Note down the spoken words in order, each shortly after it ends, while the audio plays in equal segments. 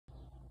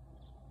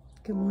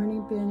Good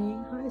morning, Benny.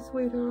 Hi,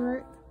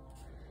 sweetheart.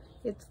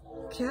 It's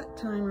cat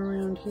time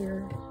around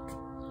here.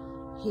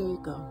 Here you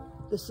go.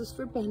 This is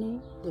for Benny.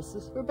 This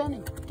is for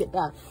Benny. Get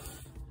back.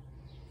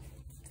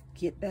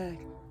 Get back.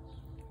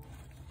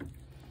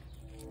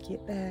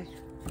 Get back.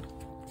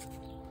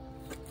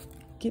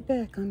 Get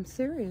back. I'm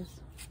serious.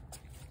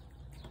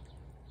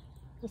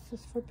 This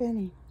is for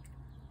Benny.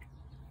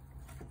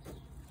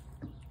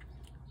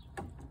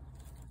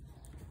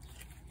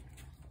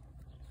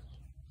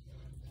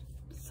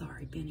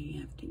 Sorry,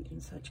 Benny, acting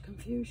in such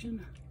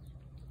confusion.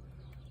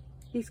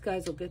 These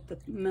guys will get the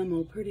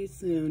memo pretty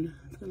soon.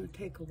 It's going to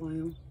take a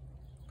while.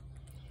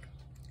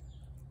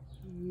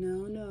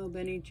 No,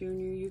 Benny Jr.,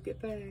 you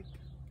get back.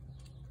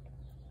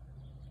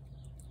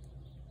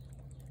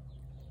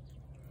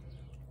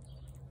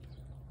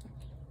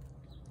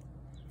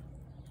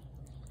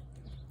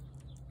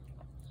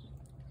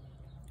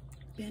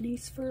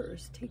 Benny's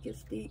first. He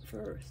gets to eat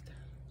first.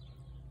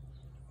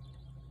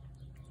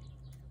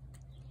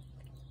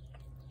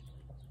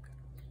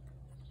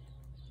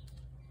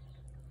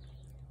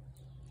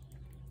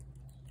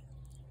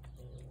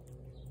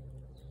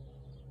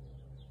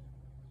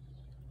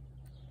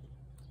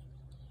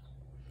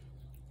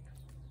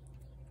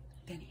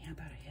 Benny, how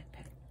about a head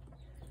pet?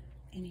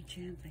 Any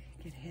chance I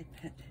could get a head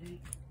pet today?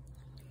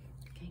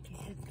 Can I get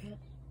a head pet?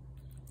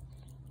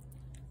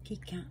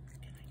 Kika, can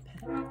I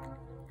pet it?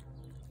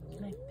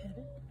 Can I pet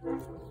it?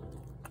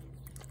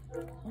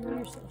 Oh,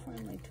 you're so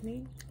friendly to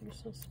me. You're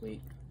so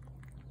sweet.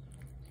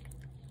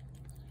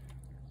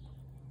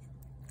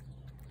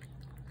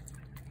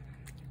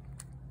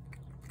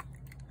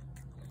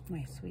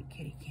 My sweet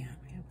kitty cat.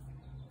 Yep.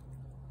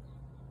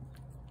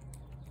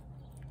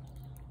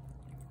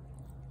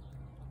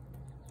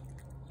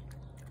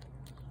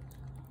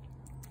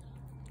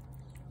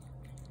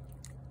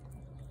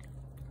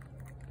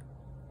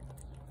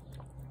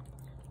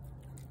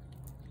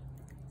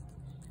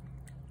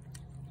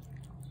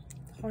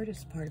 The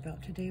hardest part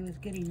about today was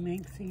getting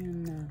Manxie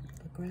and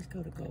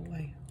Gresco to go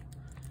away.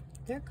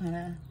 They're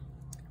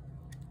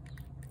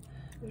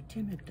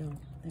timid though,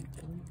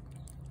 thankfully.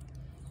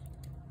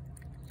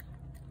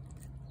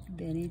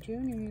 Benny Jr.,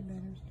 you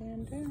better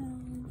stand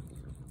down.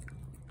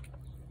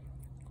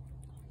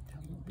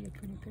 That won't be a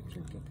pretty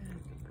picture. Get back.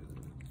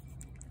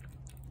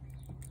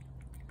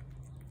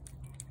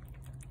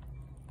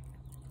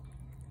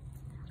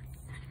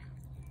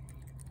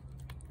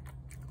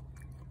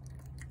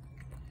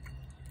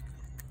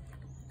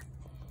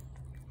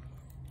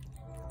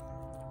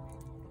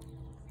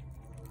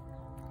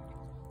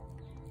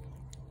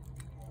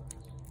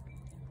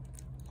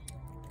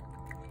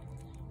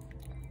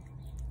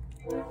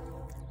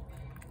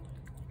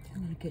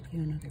 I'm going to get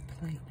you another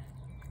plate.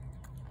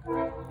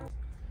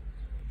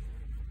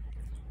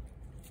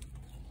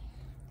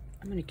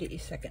 I'm going to get you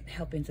second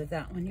helpings of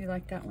that one. You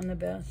like that one the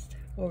best?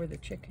 Over the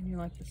chicken, you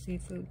like the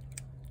seafood?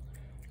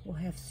 We'll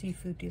have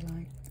seafood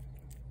delight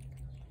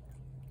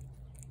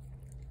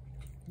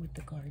with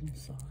the garden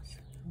sauce.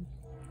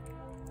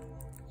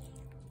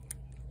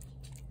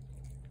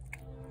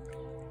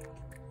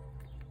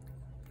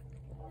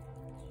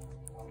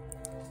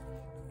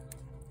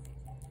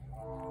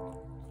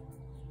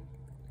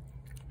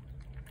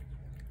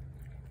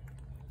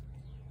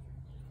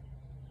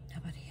 How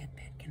about a head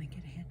pet? Can I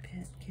get a head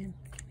pet? Can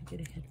I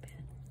get a head pet?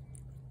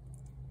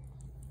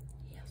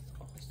 Yes,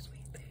 oh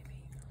sweet baby.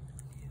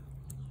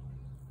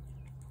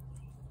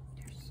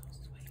 You're so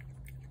sweet.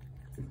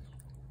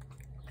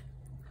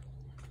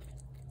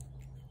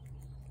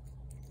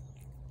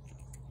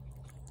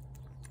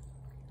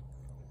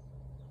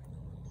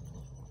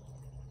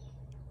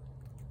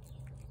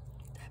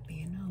 That'd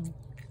be a no.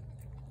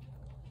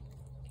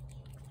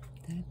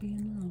 That'd be a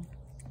no.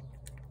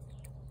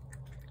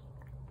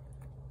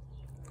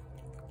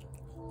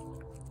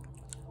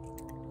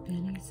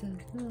 Benny says,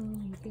 no,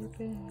 you get back.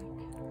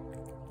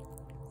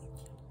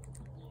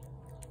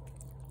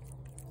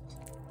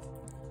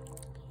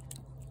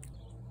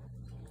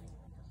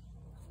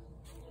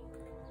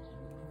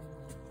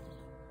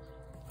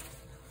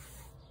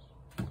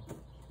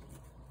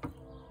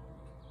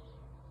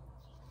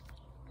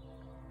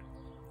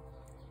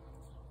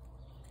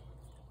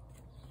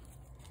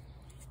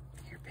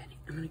 Here, Benny,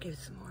 I'm going to give you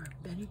some more.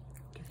 Benny,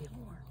 give you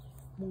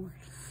more.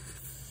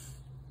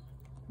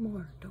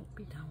 More. Don't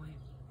be that way.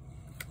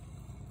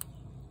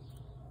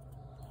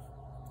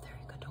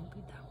 Don't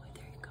be that way.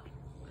 There you go.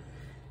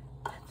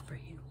 That's for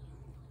you.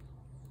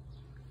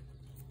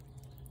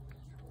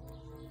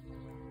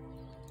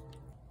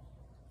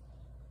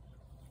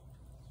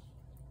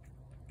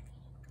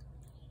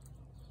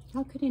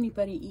 How could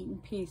anybody eat in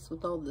peace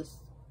with all this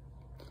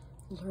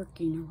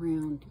lurking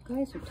around? You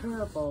guys are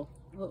terrible.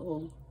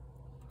 Uh-oh.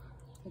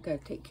 I gotta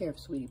take care of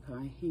Sweetie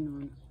Pie. Hang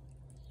on.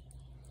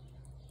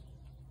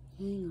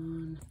 Hang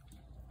on.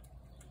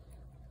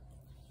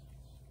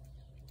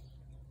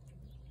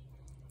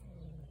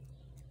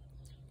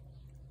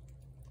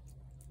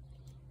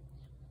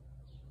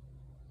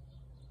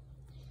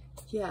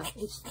 Yeah,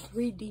 it's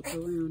 3 deep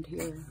around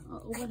here.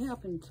 What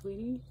happened,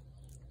 sweetie?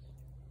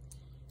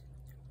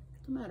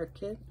 What's the matter,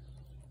 kid?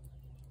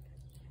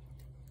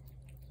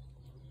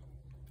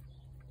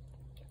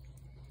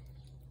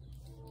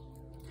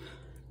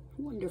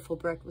 Wonderful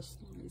breakfast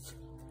noise.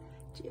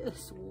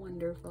 Just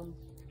wonderful.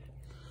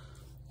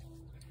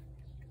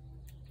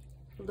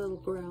 A little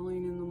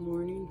growling in the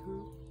morning, huh?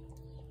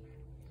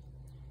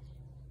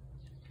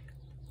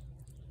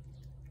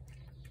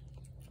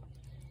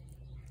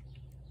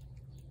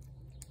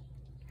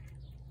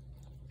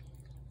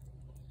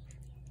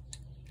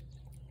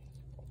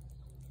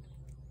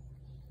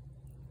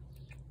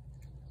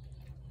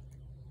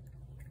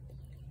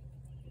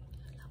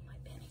 I love my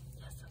Benny.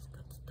 Yes, that's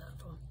good stuff,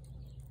 huh?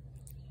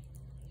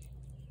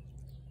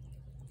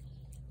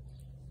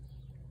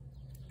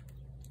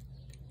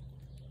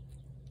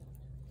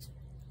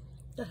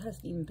 That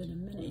hasn't even been a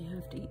minute. You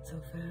have to eat so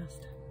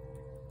fast.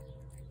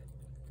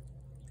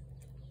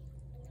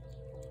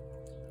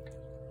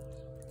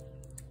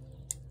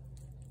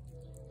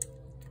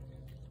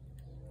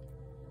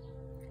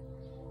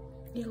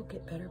 It'll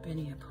get better,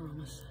 Benny, I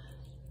promise.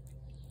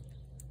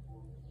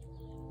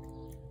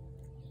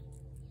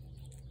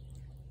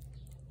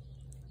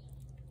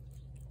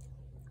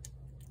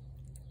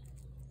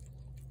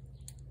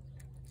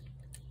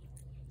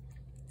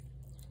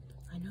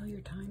 I know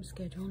your time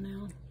schedule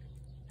now.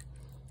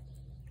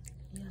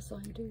 Yes, I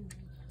do.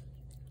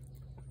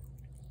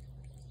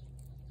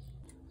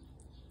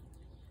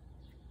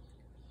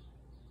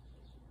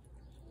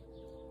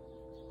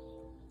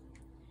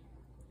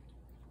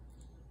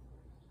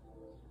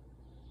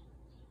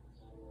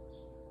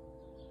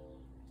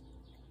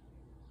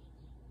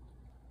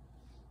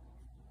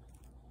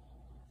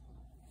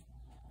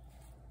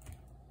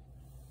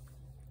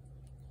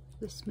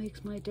 This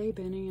makes my day,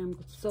 Benny. I'm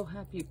so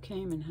happy you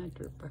came and had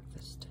your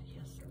breakfast.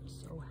 Yes, I'm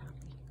so happy.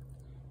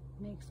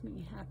 Makes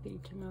me happy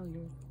to know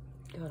you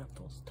got a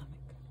full stomach.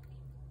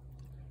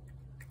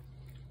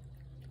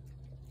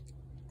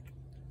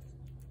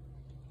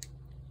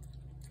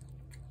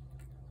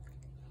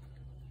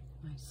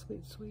 My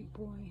sweet, sweet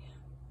boy.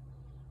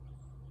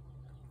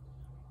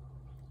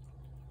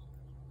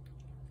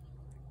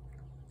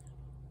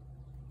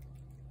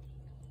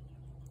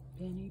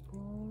 Benny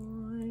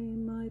boy,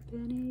 my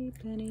Benny,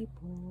 Benny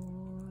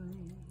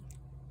boy.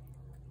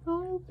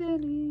 Oh,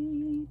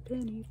 Benny,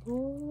 Benny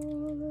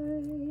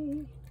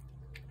boy.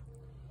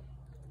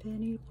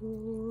 Benny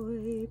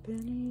boy,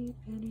 Benny,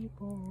 Benny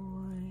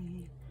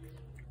boy.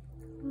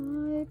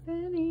 My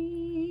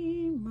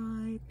Benny,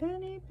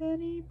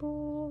 Benny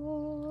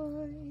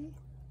boy.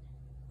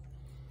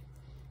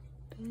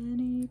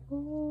 Benny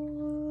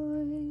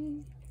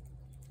boy.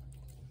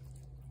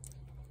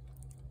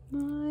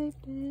 My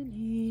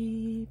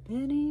Benny,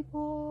 Benny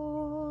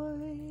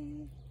boy.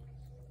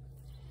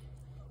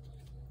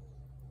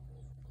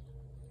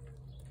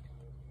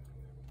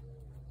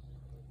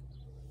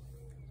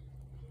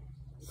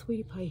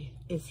 Sweetie Pie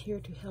is here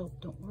to help,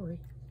 don't worry.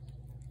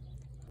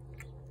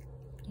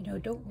 You know,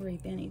 don't worry,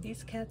 Benny.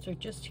 These cats are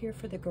just here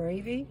for the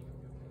gravy.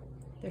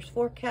 There's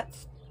 4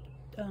 cats,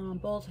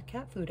 bowls of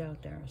cat food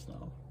out there,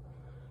 so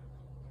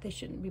they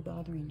shouldn't be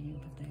bothering you,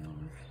 but they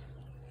are.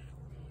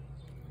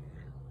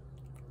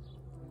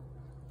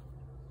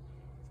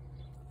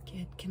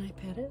 Kid, can I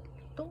pet it?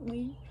 Don't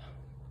leave.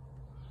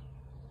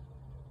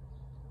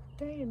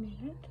 Stay a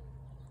minute.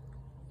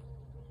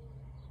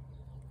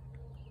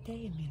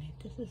 Stay a minute.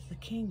 This is the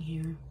king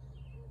here.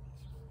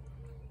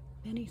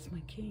 Benny's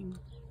my king.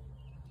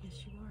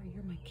 Yes, you are.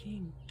 You're my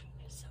king.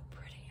 You're so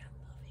pretty. I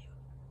love you.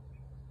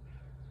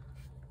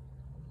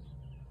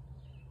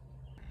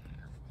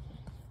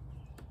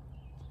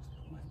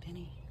 Come on,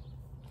 Benny.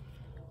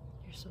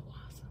 You're so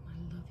awesome.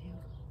 I love you.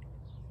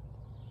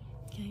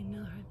 Can I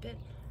smell her a bit?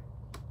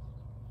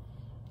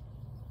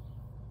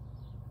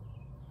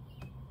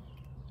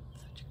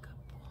 Such a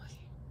good boy.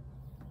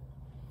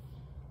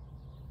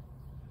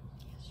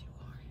 Yes, you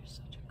are. You're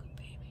such a good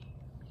baby.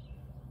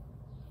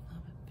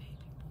 Love it,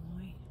 baby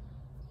boy.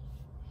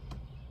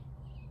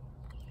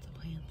 So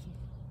handsome.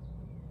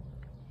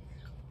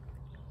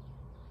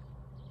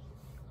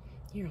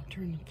 Here, I'll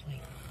turn the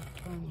plate.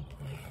 I'll turn the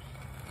plate.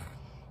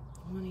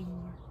 Want any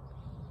more?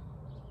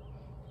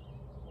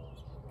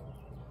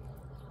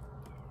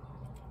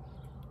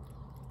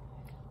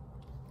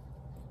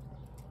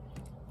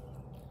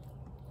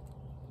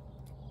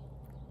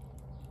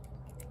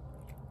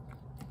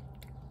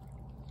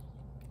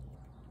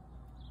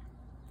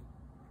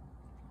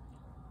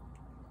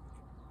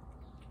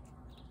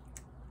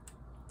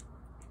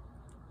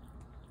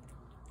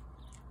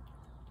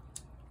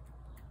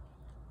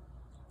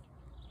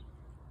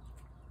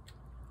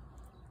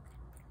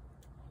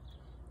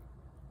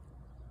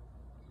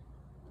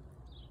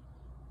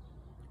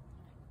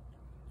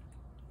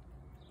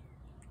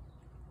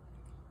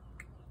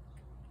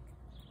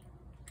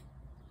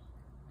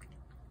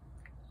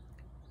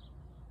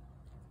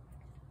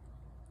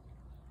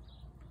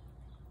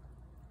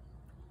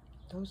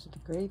 Those are the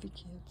gravy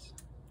kids.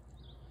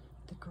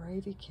 The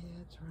gravy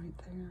kids right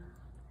there.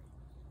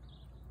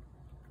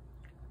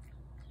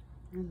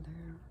 And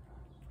there.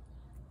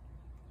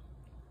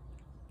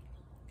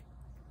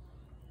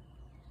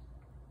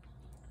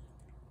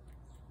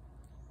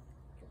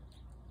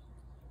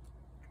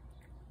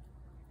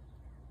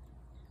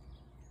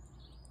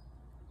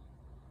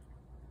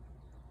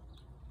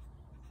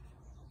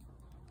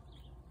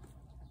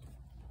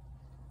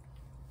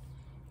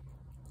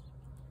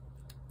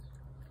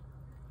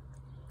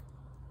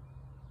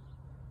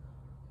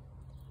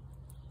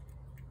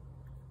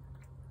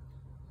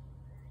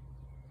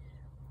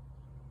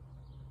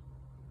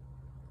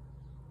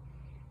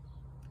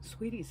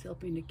 Sweetie's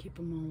helping to keep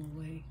them all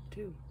away,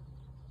 too.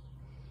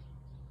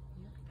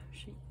 Yep, there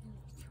she is.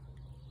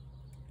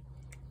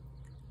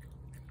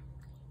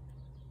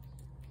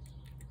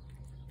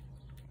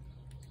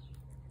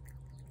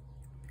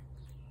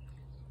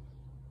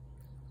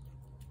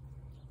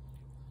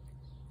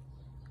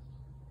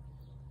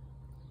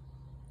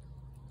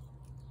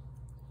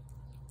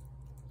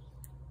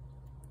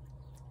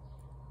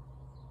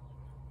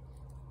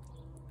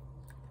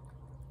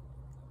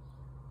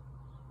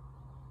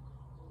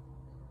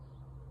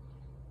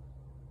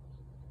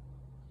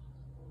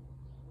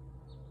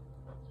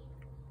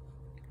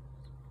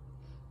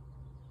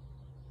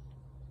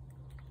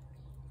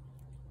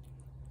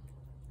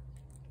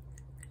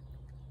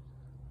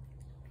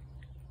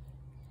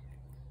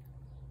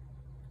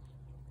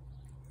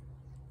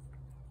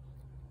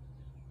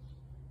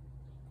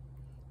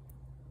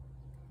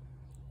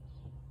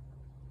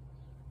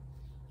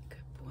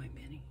 Boy,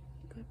 Benny,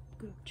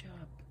 good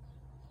job.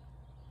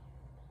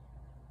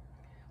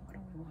 What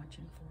are we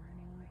watching for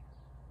anyway?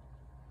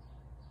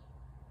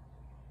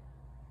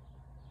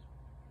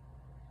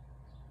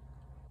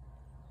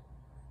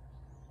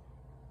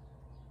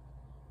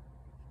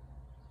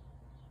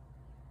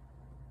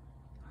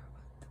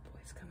 The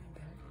boy's coming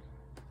back.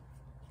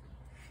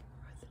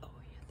 Oh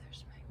yeah,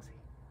 there's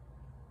Manxie.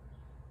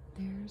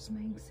 There's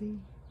Manxie.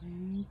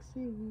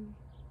 Manxie.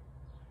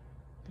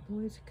 The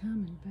boys are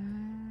coming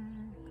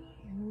back.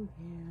 Oh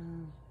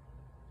yeah.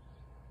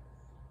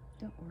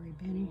 Don't worry,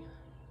 Benny.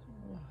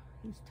 Oh,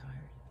 he's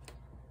tired.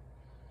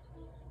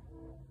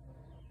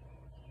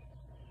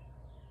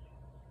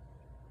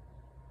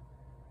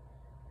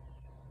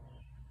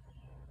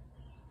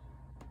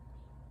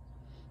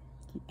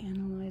 You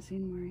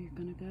analyzing where you're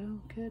gonna go,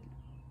 kid?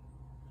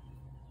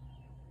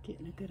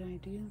 Getting a good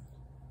idea?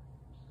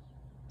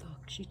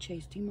 Look, she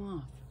chased him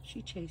off.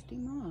 She chased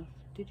him off.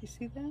 Did you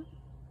see that?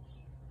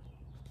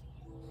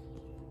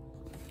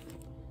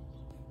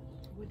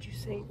 What'd you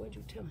say? What'd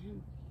you tell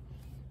him?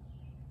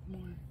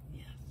 More?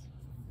 Yes.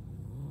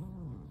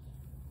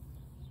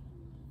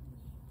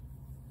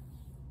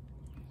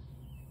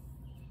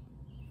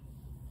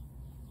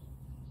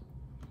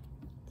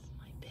 It's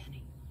my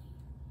Benny.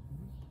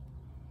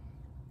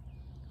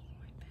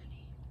 My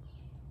Benny.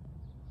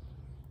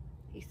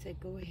 He said,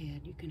 go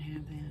ahead, you can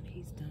have that.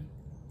 He's done.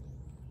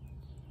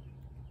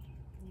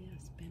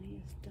 Yes,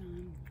 Benny is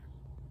done.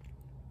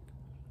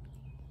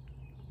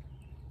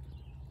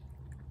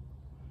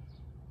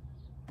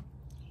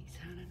 He's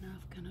had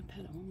enough. Can I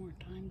pet it one more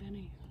time,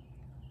 Benny?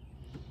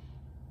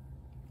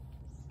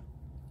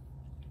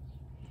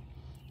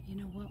 You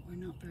know what?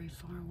 We're not very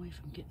far away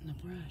from getting the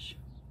brush.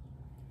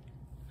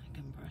 I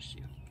can brush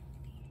you.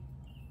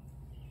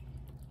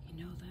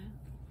 You know that?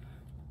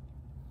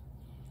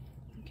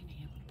 We can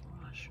have a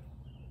brush.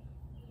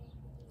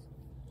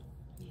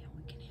 Yeah,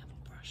 we can have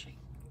a brushing.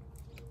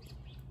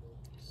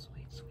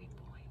 Sweet, sweet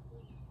boy.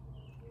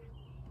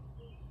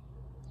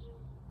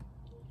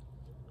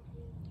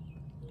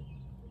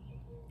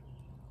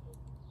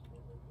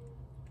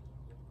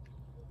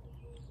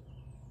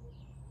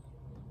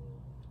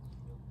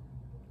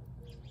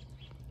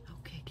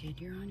 Okay, kid,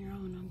 you're on your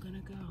own. I'm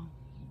gonna go.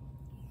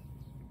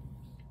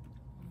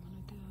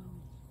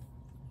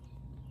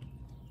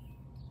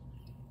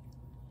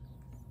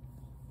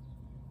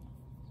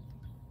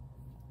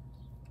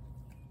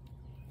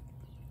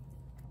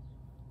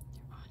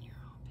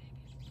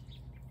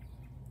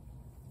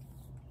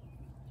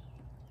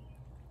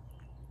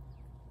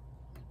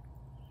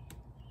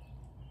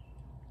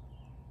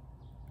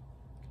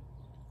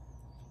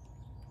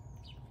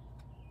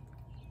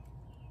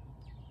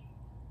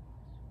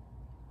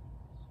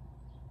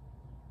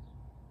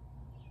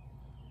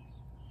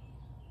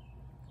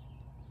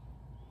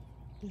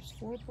 There's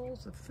 4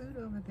 bowls of food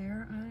over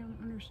there. I don't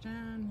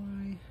understand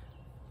why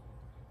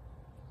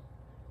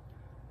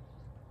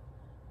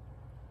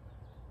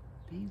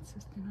they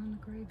insisted on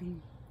the gravy.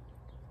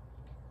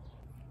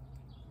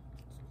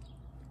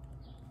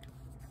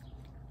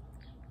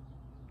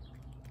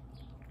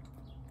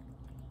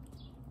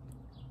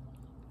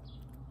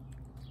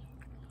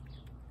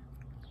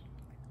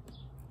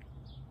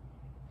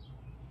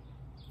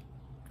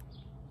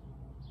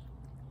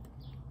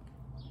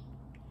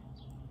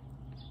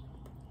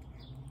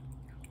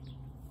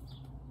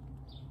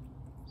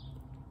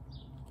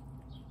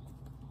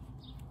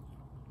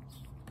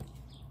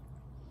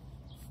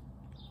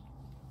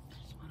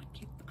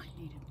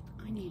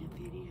 I need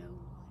a video.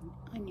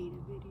 I need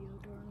a video,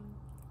 darling.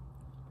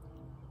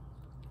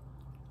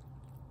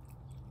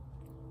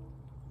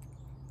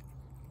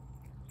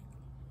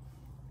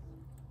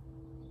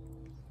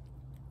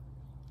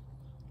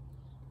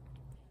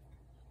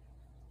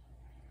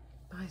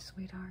 Bye,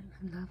 sweetheart.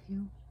 I love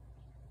you.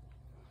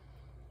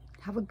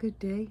 Have a good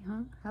day,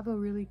 huh? Have a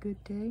really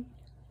good day.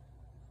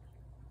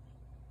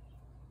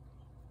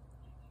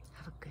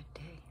 Have a good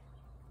day.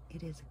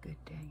 It is a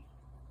good day.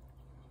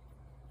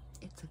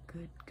 It's a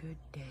good, good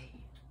day.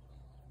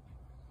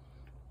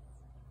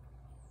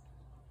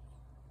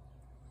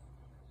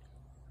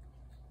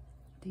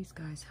 These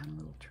guys had a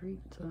little treat,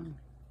 so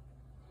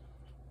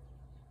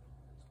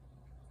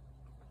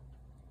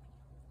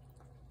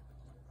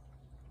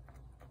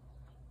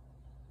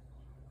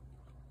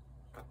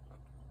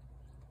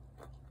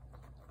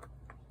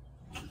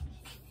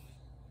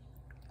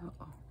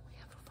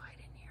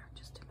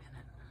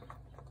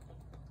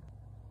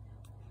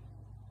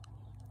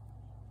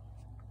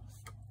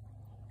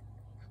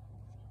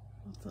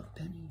What's up,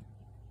 Penny?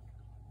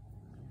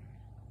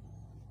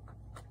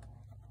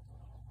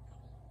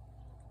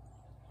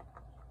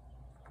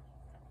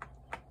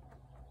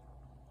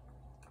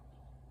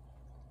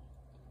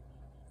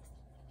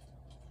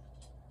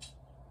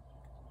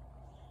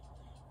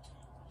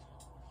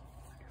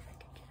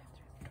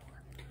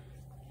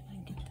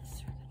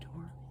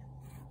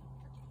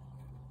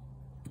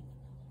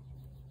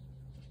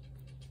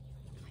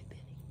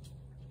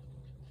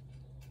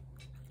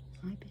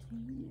 Hi,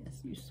 Penny.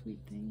 Yes, you sweet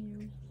thing,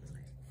 you.